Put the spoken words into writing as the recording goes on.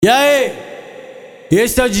E aí?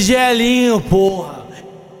 Esse é o DJ Helinho, porra.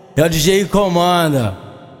 É o DJ que comanda.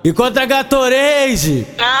 E contra a Gatorade?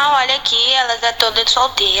 Não, olha aqui, elas é toda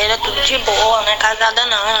solteira, tudo de boa, não é casada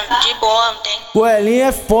não, de boa, não tem. O Helinho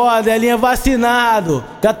é foda, Helinho é vacinado.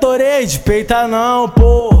 Gatorade, peita não,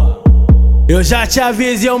 porra. Eu já te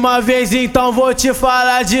avisei uma vez, então vou te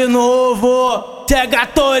falar de novo. Se é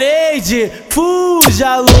Gatorade,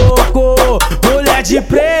 fuja, louco. Mulher de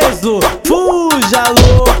preso, fuja,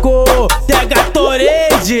 louco. Se é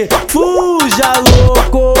Gatorade, fuja,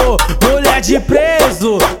 louco. Mulher de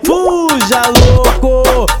preso, fuja,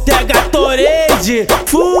 louco. Se é Gatorade,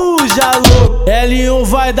 fuja, louco. Helinho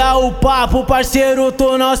vai dar o papo, parceiro,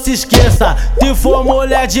 tu não se esqueça. Se for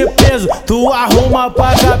mulher de peso, tu arruma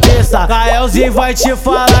pra cabeça. Kaelzinho vai te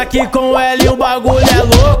falar que com o Helinho o bagulho é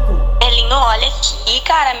louco. Helinho, olha aqui,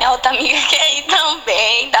 cara, minha outra amiga quer ir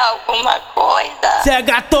também, dá alguma coisa. Se é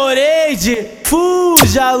Gatorade,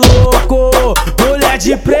 fuja, louco. Mulher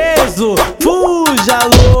de preso, fuja,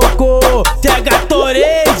 louco. Se é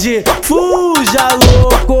Gatorade, fuja,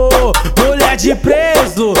 louco. Mulher de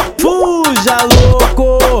preso, fuja,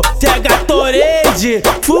 louco. Se é Gatorade,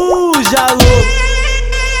 fuja, louco.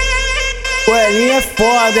 O Helinho é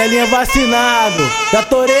foda, Helinho é vacinado.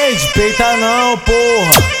 Gatorade, peita não,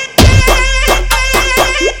 porra.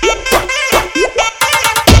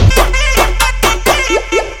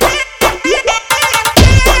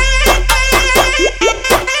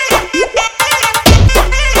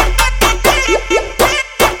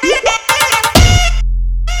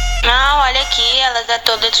 Não, olha aqui, elas é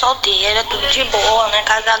toda solteira, tudo de boa, não é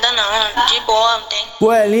casada não, de boa, não tem.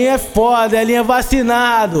 O Helinho é foda, Helinho é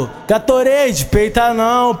vacinado. Gatorade, peita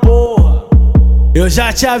não, porra. Eu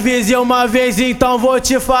já te avisei uma vez, então vou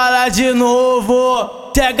te falar de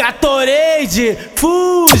novo. Se é Gatorade,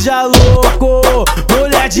 fuja, louco.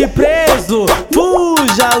 Mulher de preso,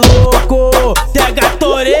 fuja, louco. Se é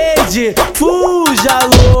Gatorade, fuja,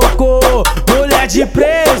 louco. Mulher de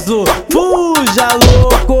preso, fuja,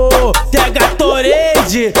 louco. Se é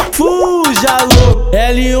Gatorade, fuja, louco.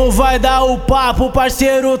 Helinho vai dar o papo,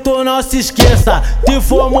 parceiro, tu não se esqueça. Se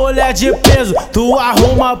for mulher de peso, tu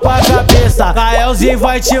arruma pra cabeça. Kaelzinho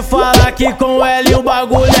vai te falar que com o Helinho o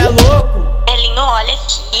bagulho é louco. Helinho, olha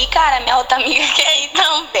aqui, cara, minha outra amiga quer ir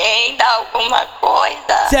também, dá alguma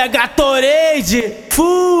coisa. Se é Gatorade,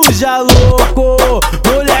 fuja, louco.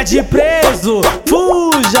 Mulher de preso,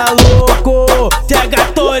 fuja, louco. Se é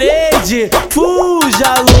Gatorade,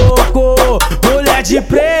 fuja, louco. Mulher de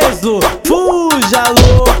preso, fuja,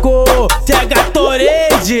 louco. Se é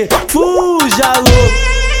Gatorade, fuja,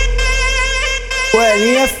 louco. O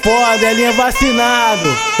Helinho é foda, Helinho é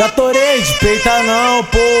vacinado. Gatorade, peita não,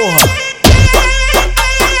 porra.